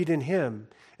 complete in Him.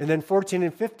 And then 14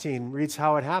 and 15 reads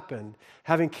how it happened.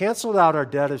 Having canceled out our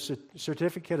debt, a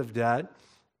certificate of debt,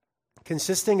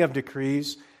 consisting of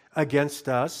decrees against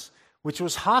us, which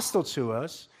was hostile to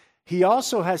us, He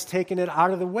also has taken it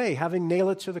out of the way, having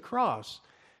nailed it to the cross.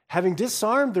 Having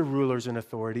disarmed the rulers and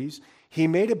authorities, He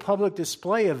made a public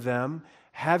display of them,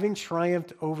 having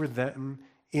triumphed over them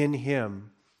in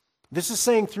Him. This is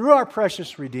saying through our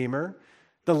precious Redeemer,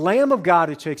 the Lamb of God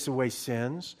who takes away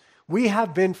sins, we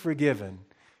have been forgiven.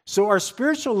 So our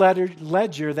spiritual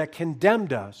ledger that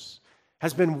condemned us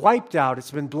has been wiped out.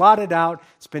 It's been blotted out.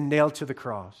 It's been nailed to the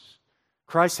cross.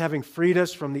 Christ having freed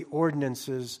us from the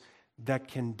ordinances that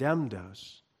condemned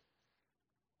us.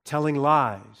 Telling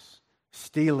lies,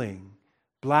 stealing,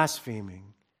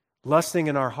 blaspheming, lusting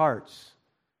in our hearts.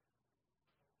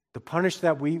 The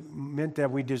punishment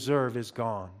that we deserve is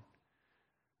gone.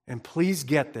 And please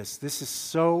get this. This is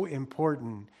so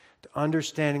important to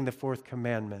understanding the fourth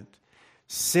commandment.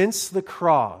 Since the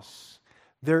cross,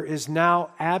 there is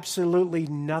now absolutely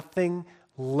nothing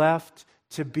left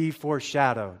to be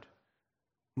foreshadowed.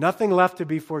 Nothing left to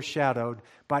be foreshadowed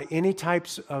by any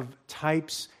types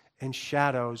and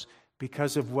shadows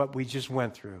because of what we just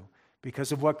went through,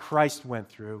 because of what Christ went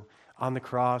through on the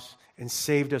cross and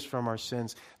saved us from our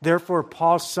sins. Therefore,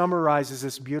 Paul summarizes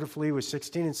this beautifully with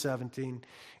 16 and 17,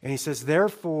 and he says,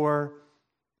 therefore,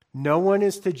 no one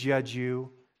is to judge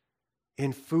you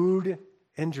in food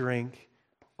and drink,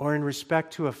 or in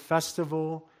respect to a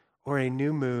festival, or a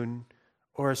new moon,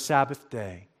 or a Sabbath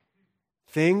day,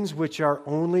 things which are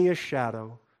only a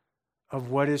shadow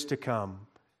of what is to come,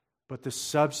 but the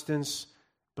substance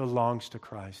belongs to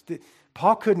Christ.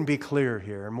 Paul couldn't be clearer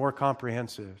here and more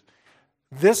comprehensive.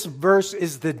 This verse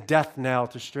is the death knell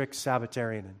to strict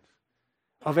Sabbatarians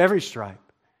of every stripe.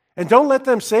 And don't let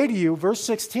them say to you, verse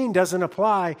 16 doesn't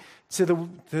apply to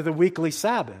the weekly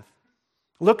Sabbath.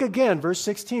 Look again, verse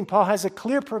 16. Paul has a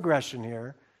clear progression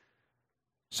here,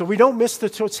 so we don't miss the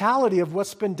totality of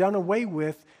what's been done away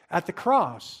with at the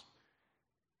cross.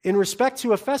 In respect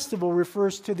to a festival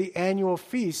refers to the annual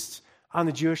feasts on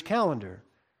the Jewish calendar.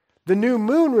 The new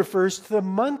moon refers to the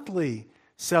monthly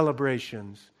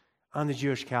celebrations on the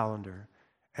Jewish calendar.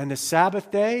 And the Sabbath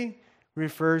day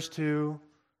refers to,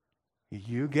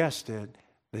 you guessed it,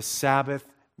 the Sabbath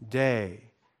day.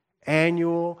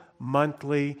 Annual,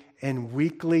 monthly, and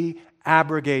weekly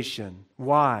abrogation.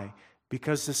 Why?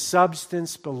 Because the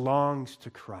substance belongs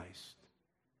to Christ.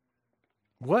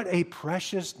 What a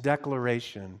precious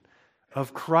declaration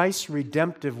of Christ's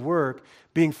redemptive work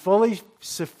being fully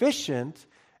sufficient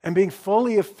and being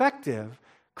fully effective.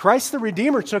 Christ the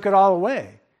Redeemer took it all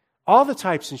away. All the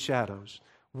types and shadows,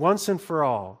 once and for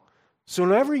all. So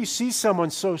whenever you see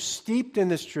someone so steeped in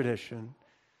this tradition,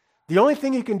 the only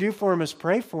thing you can do for them is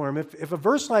pray for them. If a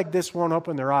verse like this won't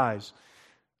open their eyes,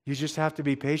 you just have to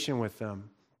be patient with them.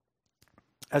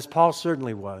 As Paul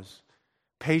certainly was,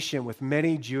 patient with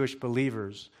many Jewish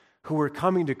believers who were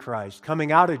coming to Christ,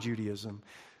 coming out of Judaism.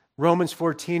 Romans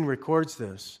 14 records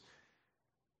this.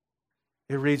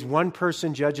 It reads, one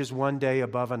person judges one day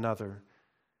above another.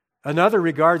 Another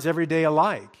regards every day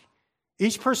alike.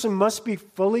 Each person must be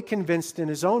fully convinced in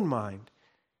his own mind.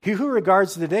 He who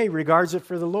regards the day regards it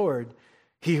for the Lord.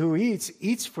 He who eats,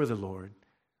 eats for the Lord,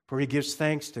 for he gives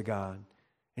thanks to God.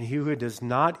 And he who does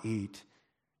not eat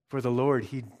for the Lord,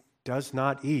 he does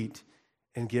not eat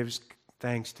and gives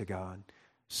thanks to God.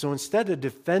 So instead of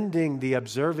defending the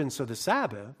observance of the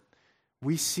Sabbath,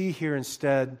 we see here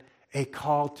instead a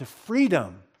call to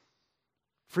freedom.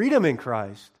 Freedom in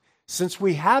Christ. Since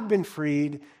we have been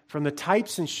freed from the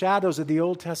types and shadows of the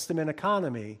Old Testament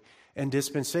economy and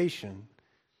dispensation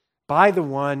by the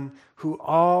one who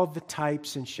all the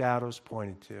types and shadows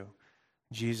pointed to,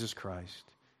 Jesus Christ.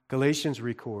 Galatians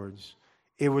records,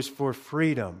 it was for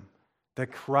freedom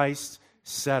that Christ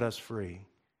set us free.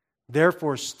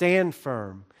 Therefore, stand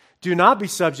firm. Do not be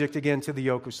subject again to the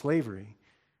yoke of slavery.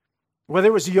 Whether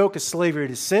it was a yoke of slavery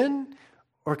to sin,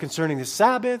 or concerning the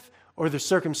Sabbath, or the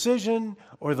circumcision,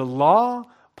 or the law,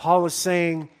 Paul is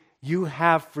saying you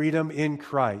have freedom in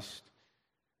Christ.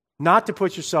 Not to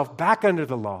put yourself back under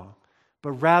the law,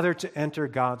 but rather to enter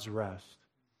God's rest.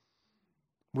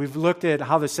 We've looked at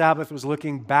how the Sabbath was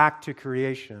looking back to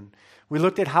creation. We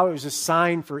looked at how it was a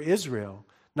sign for Israel,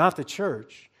 not the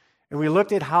church. And we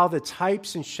looked at how the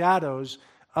types and shadows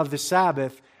of the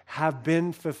Sabbath have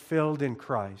been fulfilled in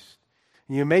Christ.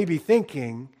 And you may be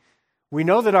thinking, we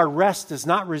know that our rest does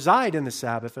not reside in the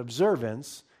Sabbath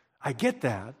observance. I get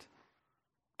that.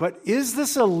 But is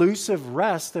this elusive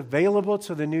rest available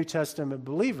to the New Testament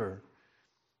believer?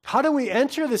 How do we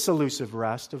enter this elusive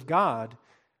rest of God,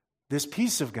 this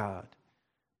peace of God?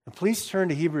 And please turn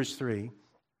to Hebrews 3,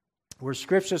 where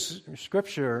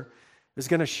Scripture is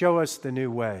going to show us the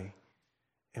new way.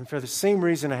 And for the same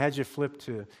reason I had you flip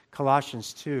to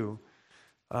Colossians 2,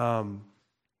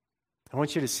 I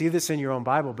want you to see this in your own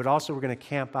Bible, but also we're going to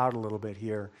camp out a little bit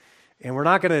here. And we're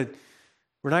not going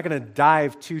to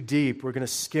dive too deep. We're going to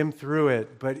skim through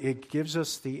it, but it gives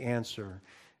us the answer.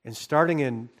 And starting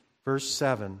in verse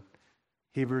 7,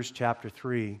 Hebrews chapter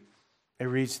 3, it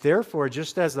reads, "Therefore,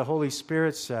 just as the Holy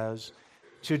Spirit says,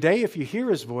 today if you hear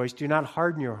his voice, do not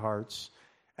harden your hearts,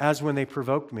 as when they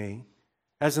provoked me,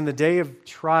 as in the day of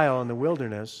trial in the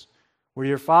wilderness, where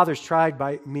your fathers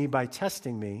tried me by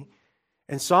testing me,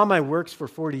 and saw my works for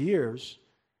 40 years.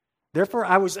 Therefore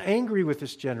I was angry with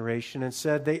this generation and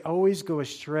said, they always go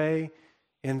astray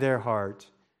in their heart.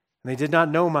 And they did not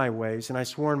know my ways, and I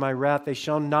swore in my wrath, they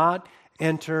shall not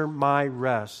enter my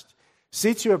rest.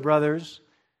 See to it, brothers,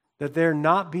 that there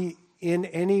not be in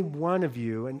any one of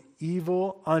you an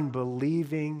evil,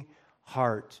 unbelieving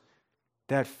heart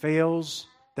that falls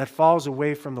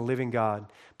away from the living God.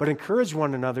 But encourage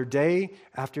one another day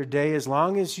after day, as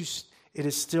long as it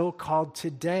is still called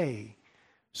today,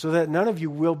 so that none of you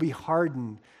will be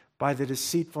hardened by the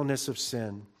deceitfulness of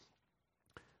sin.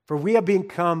 For we have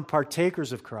become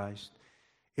partakers of Christ,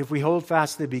 if we hold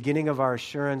fast the beginning of our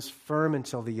assurance firm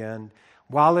until the end,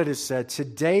 while it is said,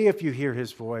 today if you hear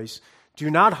his voice, do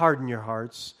not harden your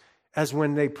hearts, as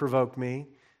when they provoked me.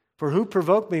 For who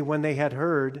provoked me when they had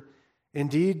heard?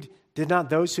 Indeed, did not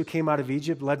those who came out of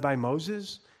Egypt led by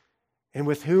Moses? And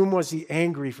with whom was he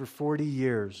angry for 40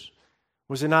 years?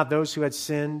 Was it not those who had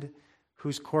sinned,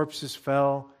 whose corpses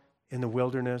fell in the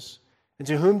wilderness? And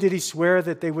to whom did he swear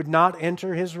that they would not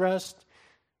enter his rest?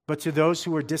 But to those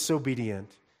who were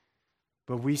disobedient.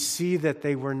 But we see that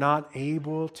they were not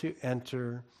able to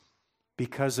enter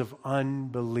because of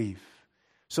unbelief.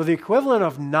 So the equivalent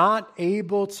of not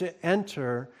able to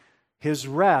enter his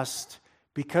rest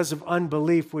because of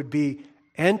unbelief would be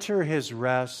enter his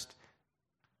rest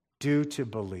due to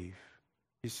belief.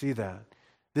 You see that?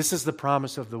 This is the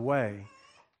promise of the way,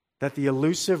 that the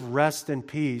elusive rest and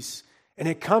peace, and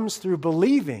it comes through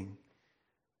believing.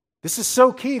 This is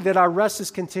so key that our rest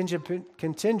is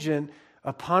contingent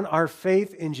upon our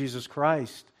faith in Jesus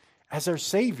Christ as our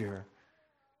Savior.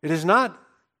 It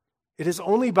is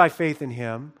only by faith in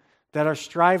him that our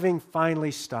striving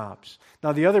finally stops.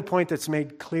 Now, the other point that's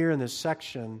made clear in this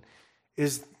section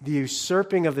is the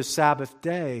usurping of the Sabbath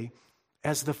day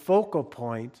as the focal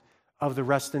point of the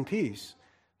rest and peace.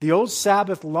 The old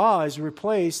Sabbath law is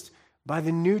replaced by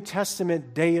the New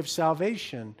Testament day of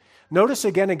salvation. Notice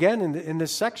again in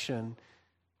this section,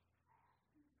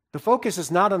 the focus is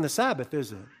not on the Sabbath,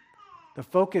 is it? The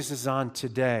focus is on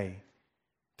today.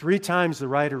 3 times the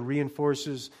writer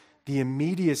reinforces the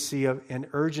immediacy and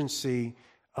urgency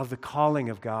of the calling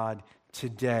of God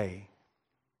today.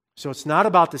 So it's not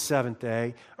about the seventh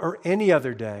day or any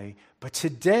other day, but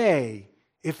today,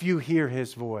 if you hear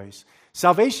his voice.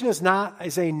 Salvation is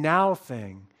a now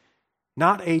thing,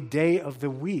 not a day of the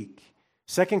week.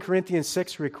 2 Corinthians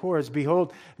 6 records,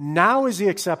 behold, now is the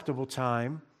acceptable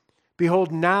time.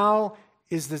 Behold, now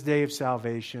is the day of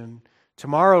salvation.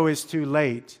 Tomorrow is too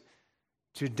late.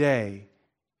 Today,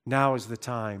 now is the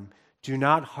time. Do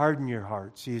not harden your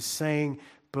hearts. He is saying,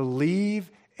 believe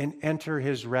and enter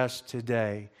his rest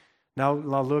today. Now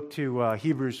look to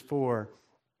Hebrews 4,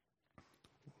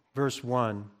 verse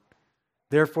 1.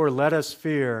 Therefore, let us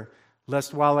fear,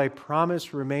 lest while a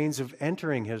promise remains of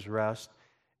entering his rest,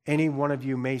 any one of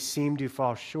you may seem to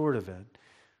fall short of it.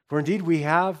 For indeed we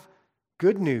have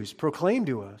good news proclaimed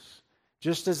to us,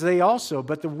 just as they also,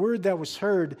 but the word that was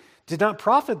heard did not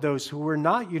profit those who were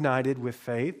not united with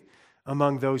faith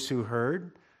among those who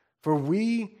heard. For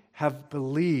we who have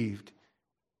believed,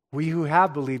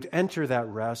 enter that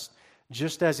rest,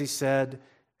 just as he said,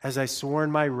 as I swore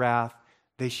in my wrath,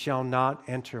 they shall not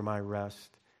enter my rest,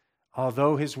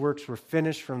 although his works were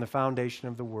finished from the foundation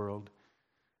of the world.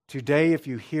 Today, if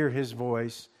you hear his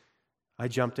voice, I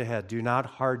jumped ahead, do not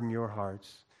harden your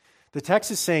hearts. The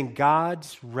text is saying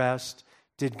God's rest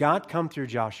did not come through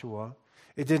Joshua.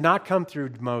 It did not come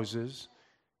through Moses.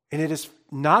 And it is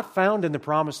not found in the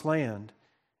promised land.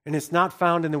 and it's not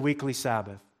found in the weekly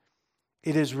Sabbath.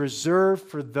 It is reserved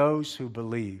for those who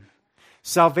believe.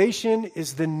 Salvation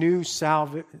is the new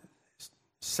Sabbath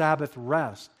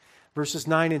rest. Verses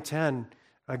 9 and 10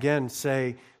 again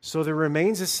say, so there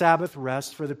remains a Sabbath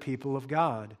rest for the people of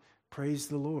God. Praise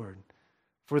the Lord.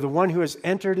 For the one who has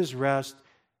entered his rest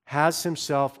has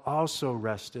himself also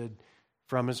rested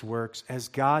from his works as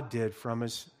God did from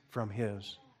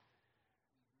his.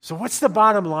 So what's the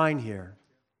bottom line here?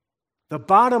 The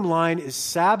bottom line is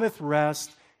Sabbath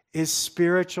rest is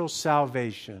spiritual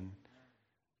salvation.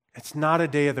 It's not a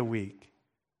day of the week.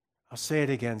 I'll say it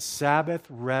again. Sabbath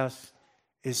rest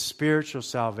is spiritual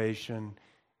salvation.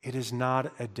 It is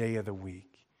not a day of the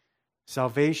week.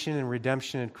 Salvation and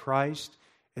redemption in Christ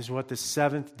is what the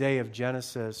seventh day of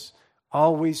Genesis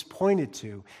always pointed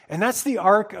to. And that's the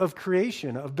arc of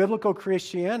creation, of biblical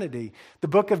Christianity. The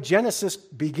book of Genesis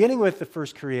beginning with the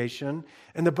first creation,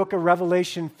 and the book of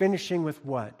Revelation finishing with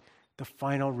what? The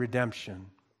final redemption.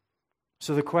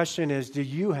 So the question is, do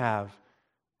you have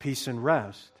peace and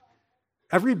rest?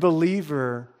 Every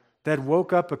believer that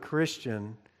woke up a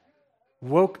Christian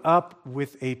woke up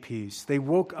with a peace. They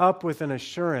woke up with an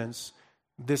assurance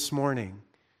this morning.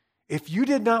 If you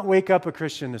did not wake up a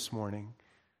Christian this morning,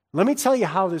 let me tell you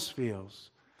how this feels.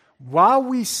 While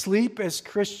we sleep as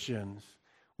Christians,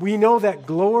 we know that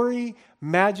glory,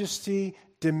 majesty,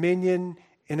 dominion,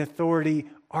 and authority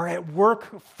are at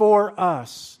work for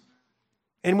us.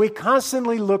 And we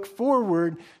constantly look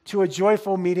forward to a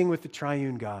joyful meeting with the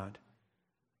triune God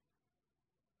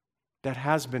that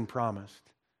has been promised.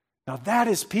 Now that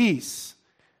is peace.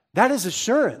 That is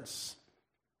assurance.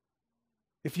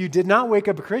 If you did not wake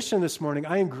up a Christian this morning,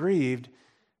 I am grieved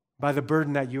by the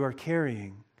burden that you are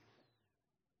carrying.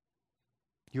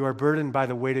 You are burdened by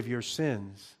the weight of your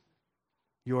sins.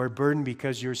 You are burdened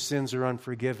because your sins are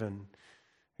unforgiven.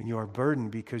 And you are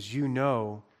burdened because you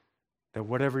know that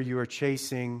whatever you are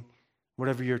chasing,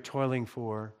 whatever you're toiling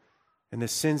for, and the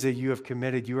sins that you have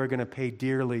committed, you are going to pay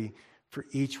dearly for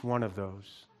each one of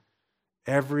those.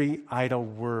 Every idle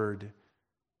word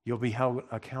you'll be held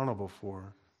accountable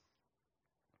for.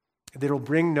 It'll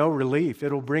bring no relief.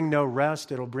 It'll bring no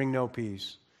rest. It'll bring no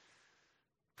peace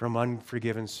from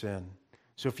unforgiven sin.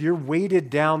 So if you're weighted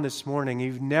down this morning,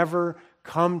 you've never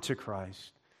come to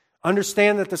Christ,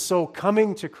 understand that the soul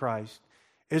coming to Christ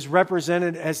is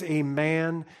represented as a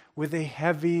man with a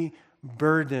heavy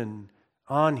burden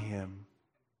on him.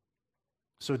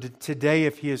 So today,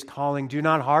 if he is calling, do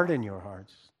not harden your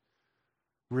hearts.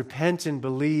 Repent and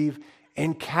believe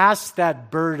and cast that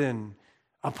burden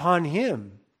upon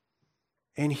him,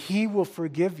 and he will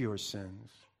forgive your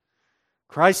sins.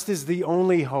 Christ is the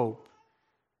only hope,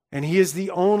 and he is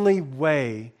the only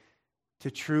way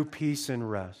to true peace and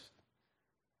rest.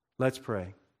 Let's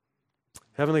pray.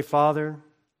 Heavenly Father,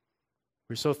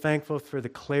 we're so thankful for the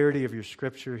clarity of your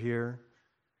scripture here.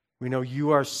 We know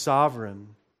you are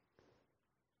sovereign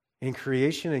in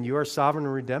creation and you are sovereign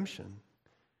in redemption.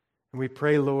 And we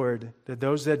pray, Lord, that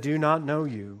those that do not know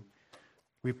you,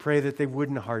 we pray that they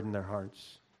wouldn't harden their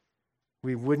hearts.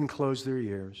 We wouldn't close their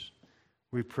ears.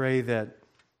 We pray that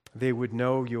they would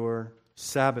know your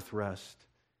Sabbath rest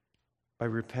by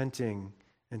repenting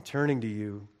and turning to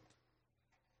you.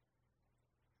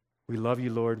 We love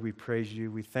you, Lord. We praise you.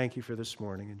 We thank you for this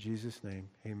morning. In Jesus' name,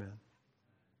 amen.